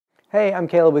Hey, I'm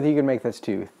Caleb with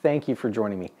YouCanMakeThisToo. Thank you for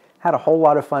joining me. Had a whole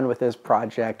lot of fun with this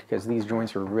project because these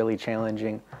joints are really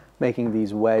challenging. Making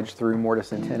these wedged through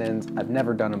mortise and tenons, I've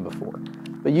never done them before.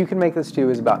 But YouCanMakeThisToo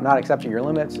is about not accepting your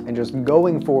limits and just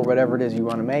going for whatever it is you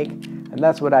want to make. And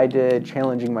that's what I did,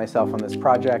 challenging myself on this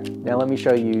project. Now let me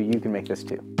show you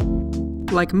YouCanMakeThisToo.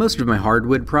 Like most of my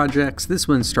hardwood projects, this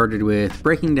one started with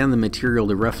breaking down the material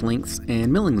to rough lengths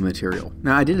and milling the material.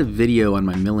 Now I did a video on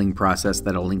my milling process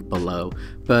that I'll link below,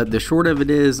 but the short of it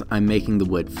is I'm making the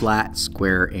wood flat,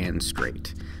 square, and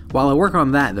straight. While I work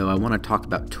on that though, I want to talk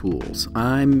about tools.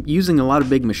 I'm using a lot of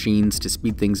big machines to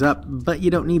speed things up, but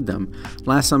you don't need them.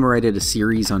 Last summer I did a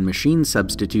series on machine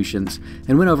substitutions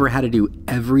and went over how to do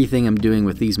everything I'm doing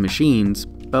with these machines,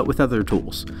 but with other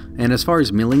tools. And as far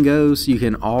as milling goes, you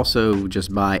can also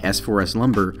just buy S4S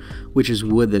lumber, which is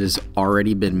wood that has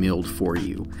already been milled for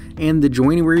you. And the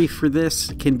joinery for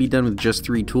this can be done with just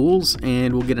 3 tools,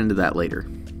 and we'll get into that later.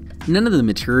 None of the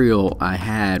material I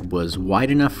had was wide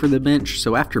enough for the bench,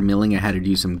 so after milling I had to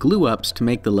do some glue ups to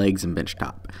make the legs and bench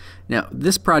top. Now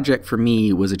this project for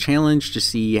me was a challenge to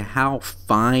see how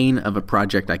fine of a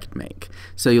project I could make.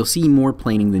 So you'll see more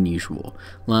planing than usual,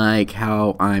 like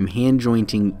how I'm hand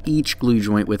jointing each glue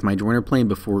joint with my joiner plane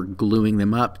before gluing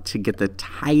them up to get the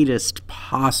tightest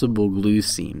possible glue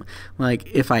seam. Like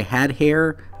if I had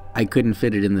hair, I couldn't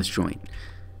fit it in this joint.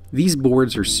 These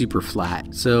boards are super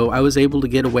flat, so I was able to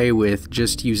get away with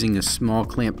just using a small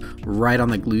clamp right on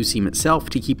the glue seam itself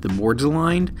to keep the boards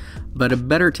aligned, but a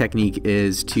better technique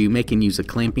is to make and use a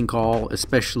clamping caul,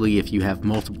 especially if you have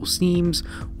multiple seams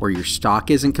or your stock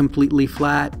isn't completely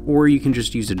flat, or you can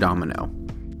just use a domino.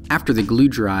 After the glue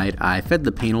dried, I fed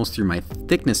the panels through my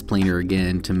thickness planer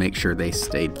again to make sure they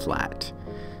stayed flat.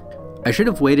 I should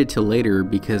have waited till later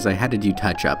because I had to do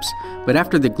touch-ups, but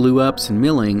after the glue ups and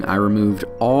milling, I removed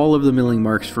all of the milling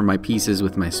marks from my pieces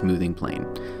with my smoothing plane.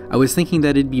 I was thinking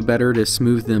that it'd be better to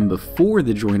smooth them before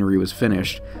the joinery was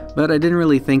finished, but I didn't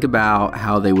really think about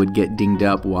how they would get dinged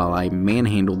up while I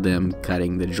manhandled them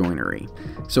cutting the joinery.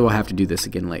 So I'll have to do this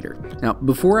again later. Now,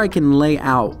 before I can lay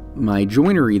out my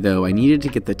joinery though, I needed to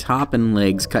get the top and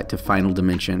legs cut to final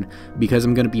dimension because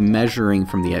I'm going to be measuring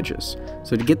from the edges.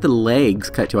 So to get the legs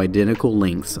cut to identical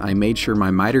lengths, I made sure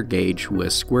my miter gauge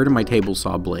was square to my table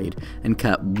saw blade and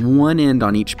cut one end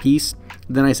on each piece.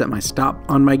 Then I set my stop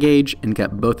on my gauge and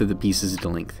cut both of the pieces to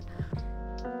length.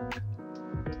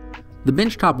 The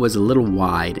bench top was a little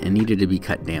wide and needed to be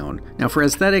cut down. Now for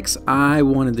aesthetics, I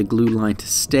wanted the glue line to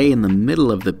stay in the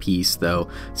middle of the piece though,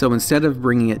 so instead of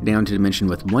bringing it down to dimension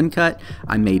with 1 cut,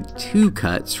 I made 2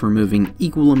 cuts, removing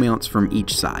equal amounts from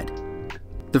each side.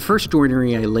 The first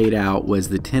joinery I laid out was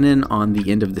the tenon on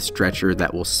the end of the stretcher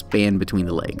that will span between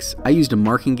the legs. I used a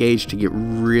marking gauge to get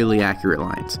really accurate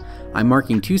lines. I'm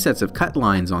marking 2 sets of cut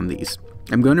lines on these.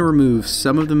 I'm going to remove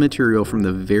some of the material from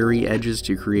the very edges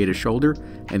to create a shoulder,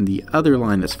 and the other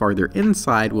line that's farther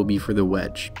inside will be for the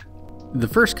wedge. The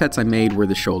first cuts I made were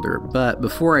the shoulder, but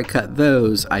before I cut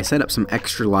those, I set up some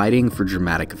extra lighting for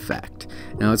dramatic effect.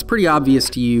 Now it's pretty obvious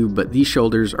to you, but these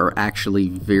shoulders are actually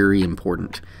very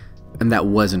important, and that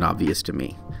wasn't obvious to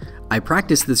me. I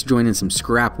practiced this joint in some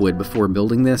scrap wood before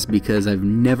building this because I've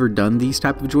never done these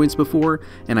type of joints before,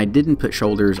 and I didn't put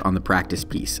shoulders on the practice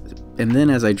piece. And then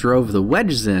as I drove the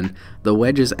wedges in, the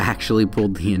wedges actually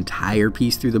pulled the entire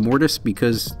piece through the mortise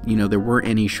because, there weren't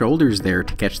any shoulders there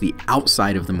to catch the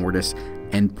outside of the mortise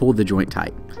and pull the joint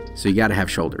tight. So you gotta have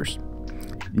shoulders.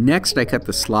 Next, I cut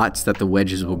the slots that the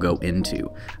wedges will go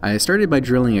into. I started by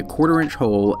drilling a 1/4 inch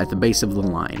hole at the base of the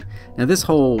line. Now this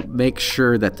hole makes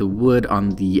sure that the wood on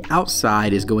the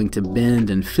outside is going to bend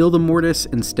and fill the mortise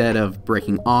instead of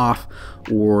breaking off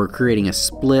or creating a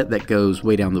split that goes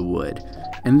way down the wood.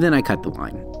 And then I cut the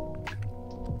line.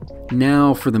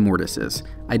 Now for the mortises.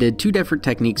 I did 2 different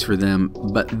techniques for them,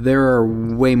 but there are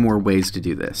way more ways to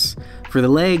do this. For the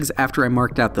legs, after I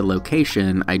marked out the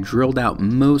location, I drilled out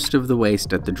most of the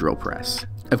waste at the drill press.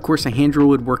 Of course, a hand drill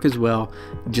would work as well.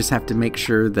 You just have to make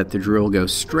sure that the drill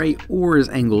goes straight or is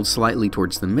angled slightly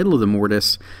towards the middle of the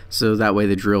mortise, so that way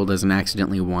the drill doesn't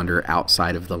accidentally wander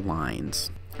outside of the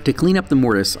lines. To clean up the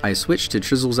mortise, I switched to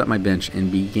chisels at my bench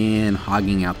and began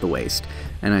hogging out the waste.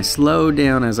 And I slow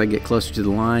down as I get closer to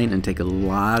the line and take a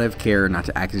lot of care not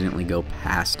to accidentally go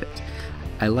past it.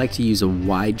 I like to use a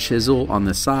wide chisel on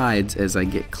the sides as I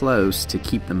get close to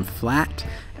keep them flat,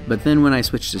 but then when I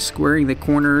switch to squaring the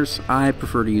corners, I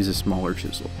prefer to use a smaller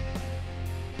chisel.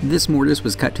 This mortise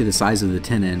was cut to the size of the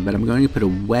tenon, but I'm going to put a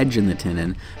wedge in the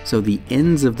tenon, so the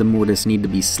ends of the mortise need to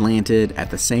be slanted at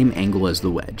the same angle as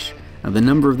the wedge. Now the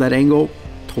number of that angle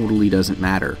totally doesn't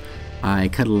matter. I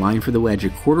cut a line for the wedge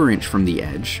 1/4 inch from the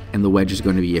edge, and the wedge is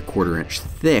going to be 1/4 inch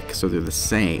thick, so they're the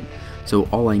same. So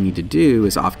all I need to do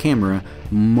is off camera,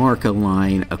 mark a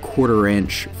line 1/4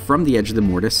 inch from the edge of the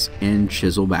mortise and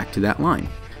chisel back to that line.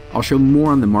 I'll show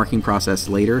more on the marking process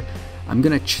later. I'm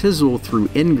going to chisel through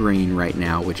end grain right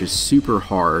now, which is super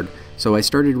hard. So I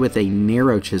started with a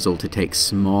narrow chisel to take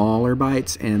smaller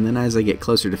bites, and then as I get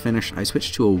closer to finish, I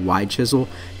switch to a wide chisel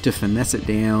to finesse it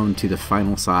down to the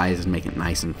final size and make it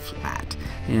nice and flat.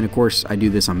 And of course, I do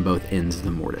this on both ends of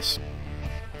the mortise.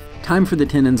 Time for the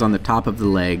tenons on the top of the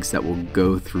legs that will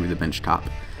go through the bench top.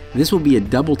 This will be a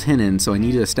double tenon, so I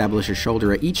need to establish a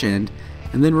shoulder at each end,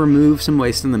 and then remove some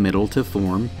waste in the middle to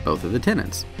form both of the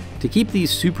tenons. To keep these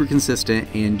super consistent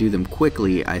and do them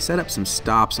quickly, I set up some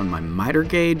stops on my miter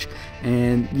gauge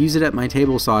and use it at my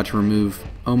table saw to remove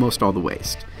almost all the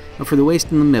waste. Now for the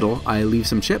waste in the middle, I leave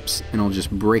some chips and I'll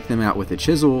just break them out with a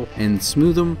chisel and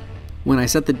smooth them. When I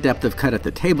set the depth of cut at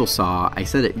the table saw, I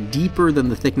set it deeper than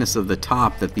the thickness of the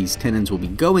top that these tenons will be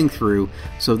going through,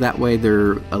 so that way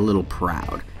they're a little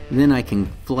proud. Then I can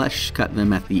flush cut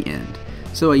them at the end.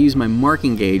 So I use my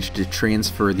marking gauge to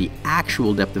transfer the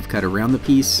actual depth of cut around the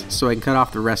piece so I can cut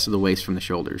off the rest of the waste from the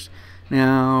shoulders.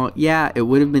 Now, yeah, it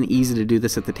would have been easy to do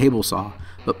this at the table saw,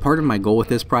 but part of my goal with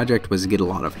this project was to get a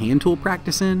lot of hand tool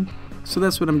practice in, so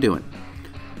that's what I'm doing.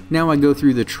 Now I go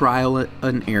through the trial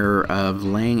and error of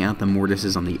laying out the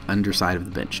mortises on the underside of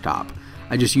the bench top.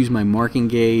 I just use my marking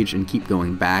gauge and keep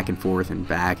going back and forth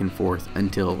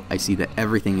until I see that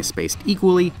everything is spaced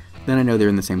equally, then I know they're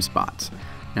in the same spots.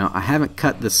 Now, I haven't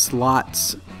cut the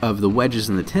slots of the wedges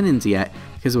and the tenons yet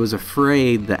because I was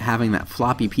afraid that having that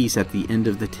floppy piece at the end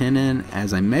of the tenon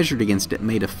as I measured against it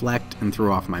may deflect and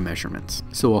throw off my measurements.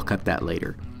 So I'll cut that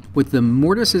later. With the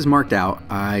mortises marked out,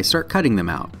 I start cutting them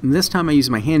out. And this time I use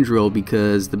my hand drill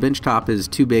because the bench top is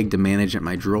too big to manage at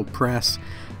my drill press.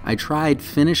 I tried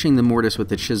finishing the mortise with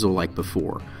a chisel like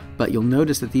before, but you'll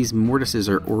notice that these mortises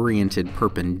are oriented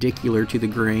perpendicular to the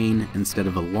grain instead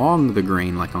of along the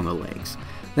grain like on the legs.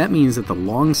 That means that the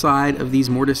long side of these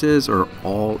mortises are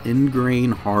all end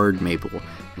grain hard maple,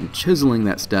 and chiseling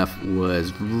that stuff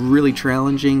was really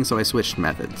challenging, so I switched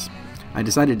methods. I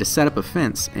decided to set up a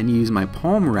fence and use my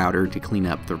palm router to clean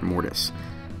up the mortise.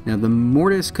 Now the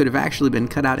mortise could have actually been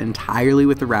cut out entirely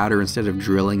with the router instead of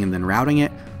drilling and then routing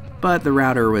it, but the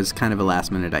router was kind of a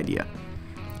last minute idea.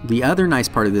 The other nice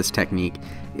part of this technique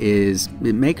is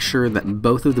it makes sure that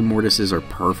both of the mortises are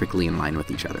perfectly in line with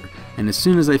each other. And as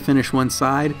soon as I finish one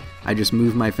side, I just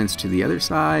move my fence to the other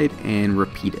side and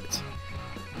repeat it.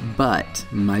 But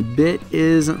my bit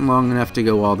isn't long enough to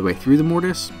go all the way through the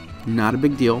mortise, not a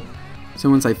big deal. So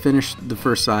once I finish the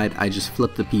first side, I just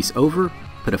flip the piece over,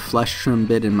 put a flush trim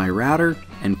bit in my router,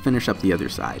 and finish up the other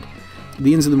side.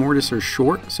 The ends of the mortise are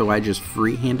short, so I just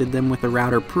free-handed them with the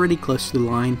router pretty close to the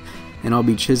line, and I'll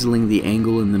be chiseling the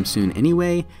angle in them soon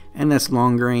anyway, and that's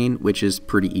long grain, which is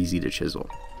pretty easy to chisel.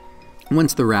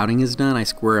 Once the routing is done, I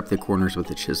square up the corners with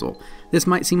a chisel. This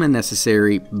might seem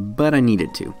unnecessary, but I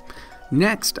needed to.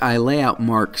 Next, I lay out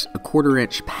marks 1/4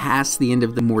 inch past the end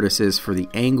of the mortises for the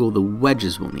angle the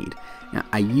wedges will need. Now,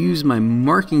 I use my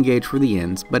marking gauge for the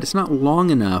ends, but it's not long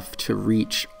enough to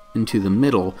reach into the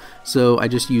middle, so I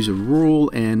just use a rule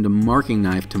and a marking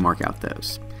knife to mark out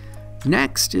those.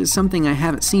 Next is something I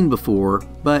haven't seen before,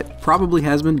 but probably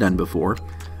has been done before.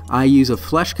 I use a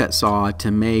flush cut saw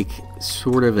to make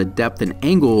sort of a depth and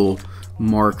angle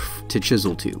mark to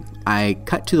chisel to. I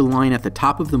cut to the line at the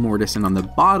top of the mortise, and on the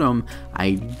bottom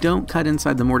I don't cut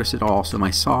inside the mortise at all, so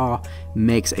my saw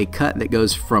makes a cut that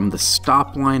goes from the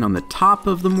stop line on the top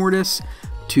of the mortise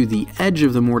to the edge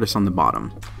of the mortise on the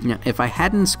bottom. Now, if I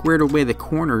hadn't squared away the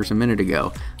corners a minute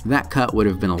ago, that cut would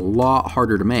have been a lot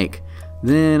harder to make.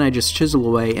 Then I just chisel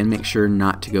away and make sure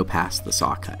not to go past the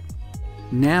saw cut.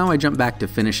 Now I jump back to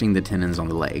finishing the tenons on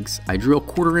the legs. I drill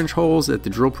 1/4 inch holes at the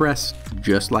drill press,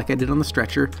 just like I did on the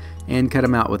stretcher, and cut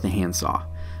them out with a handsaw.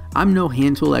 I'm no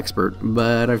hand tool expert,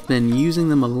 but I've been using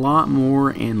them a lot more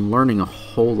and learning a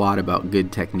whole lot about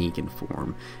good technique and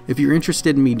form. If you're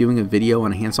interested in me doing a video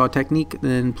on a handsaw technique,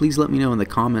 then please let me know in the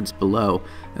comments below,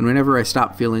 and whenever I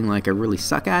stop feeling like I really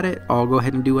suck at it, I'll go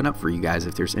ahead and do one up for you guys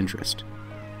if there's interest.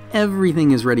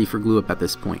 Everything is ready for glue up at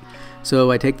this point, so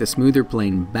I take the smoother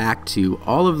plane back to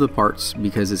all of the parts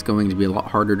because it's going to be a lot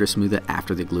harder to smooth it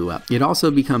after the glue up. It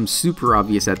also becomes super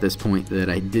obvious at this point that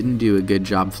I didn't do a good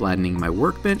job flattening my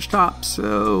workbench top,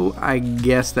 so I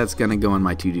guess that's going to go on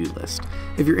my to-do list.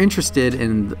 If you're interested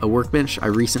in a workbench, I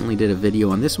recently did a video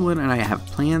on this one and I have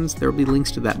plans. There will be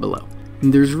links to that below.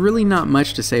 There's really not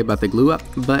much to say about the glue up,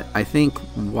 but I think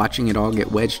watching it all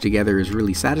get wedged together is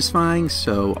really satisfying,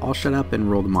 so I'll shut up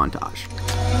and roll the montage.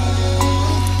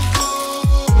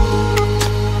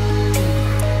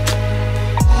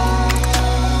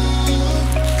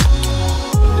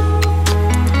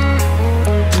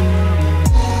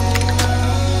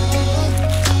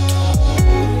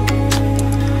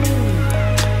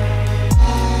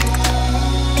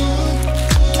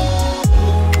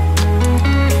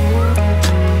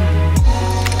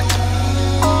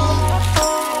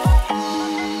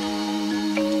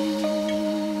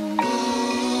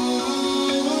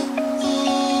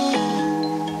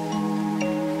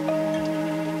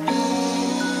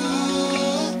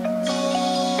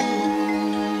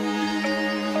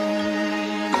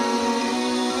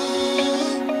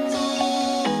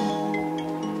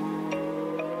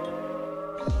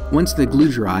 Once the glue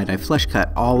dried, I flush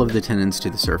cut all of the tenons to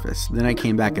the surface. Then I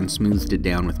came back and smoothed it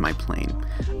down with my plane.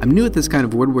 I'm new at this kind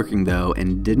of woodworking though,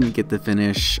 and didn't get the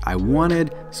finish I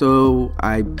wanted, so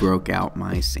I broke out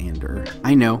my sander.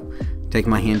 I know, take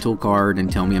my hand tool card and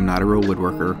tell me I'm not a real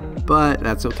woodworker, but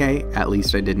that's okay, at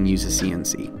least I didn't use a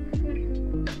CNC.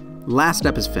 Last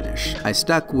step is finish. I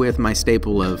stuck with my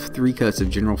staple of 3 coats of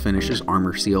General Finishes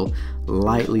Armor Seal,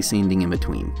 lightly sanding in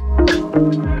between.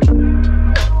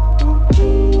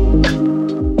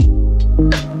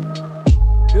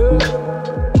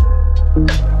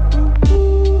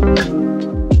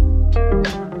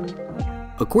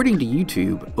 According to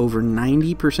YouTube, over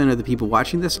 90% of the people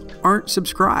watching this aren't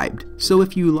subscribed. So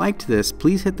if you liked this,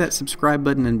 please hit that subscribe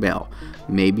button and bell.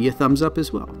 Maybe a thumbs up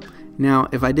as well. Now,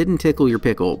 if I didn't tickle your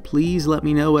pickle, please let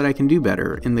me know what I can do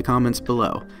better in the comments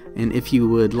below. And if you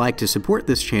would like to support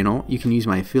this channel, you can use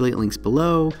my affiliate links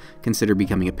below, consider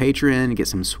becoming a patron, get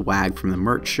some swag from the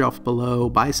merch shelf below,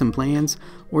 buy some plans,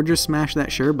 or just smash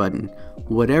that share button.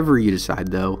 Whatever you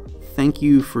decide though, thank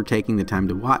you for taking the time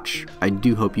to watch. I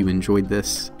do hope you enjoyed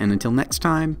this, and until next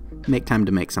time, make time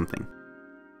to make something.